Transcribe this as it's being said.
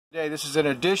Hey, this is an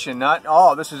addition, not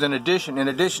all. This is an addition, in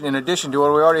addition to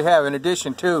what we already have. In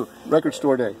addition to Record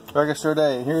Store Day. Record Store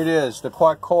Day. Here it is, the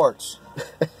Quark Quartz.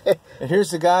 And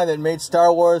here's the guy that made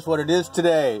Star Wars what it is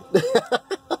today.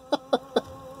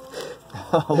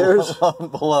 Here's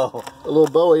below. A little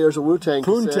Bowie. Here's a Wu-Tang.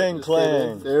 Wu-Tang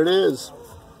Clan. There it is.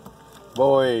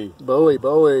 Bowie.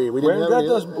 Bowie. We didn't have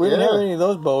any of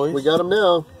those Bowies. We got them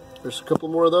now. There's a couple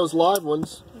more of those live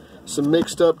ones. Some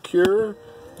mixed up Cure.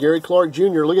 Gary Clark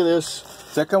Jr. Look at this.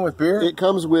 Does that come with beer? It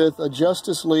comes with a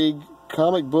Justice League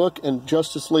comic book, and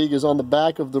Justice League is on the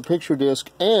back of the picture disc,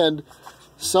 and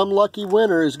some lucky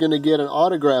winner is going to get an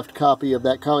autographed copy of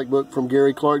that comic book from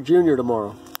Gary Clark Jr.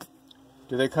 tomorrow.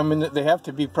 Do they come in? They have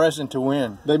to be present to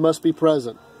win. They must be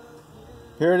present.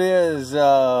 Here it is.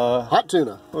 Hot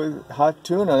tuna. Hot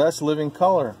tuna. That's living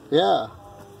color. Yeah.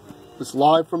 It's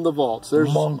live from the vaults.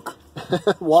 There's Monk.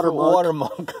 Water Monk. Water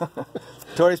Monk.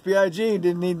 Notorious B.I.G.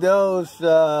 didn't need those,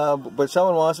 but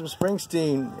someone wants some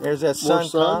Springsteen. There's that More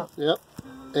sun. Yep.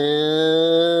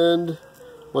 And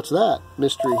what's that?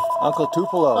 Mystery. Uncle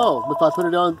Tupelo. Oh, if I put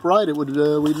it on right, it would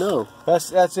we'd know.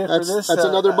 That's it for this. That's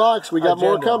another box. We got agenda.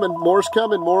 more coming. More's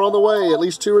coming. More on the way. At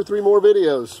least 2 or 3 more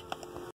videos.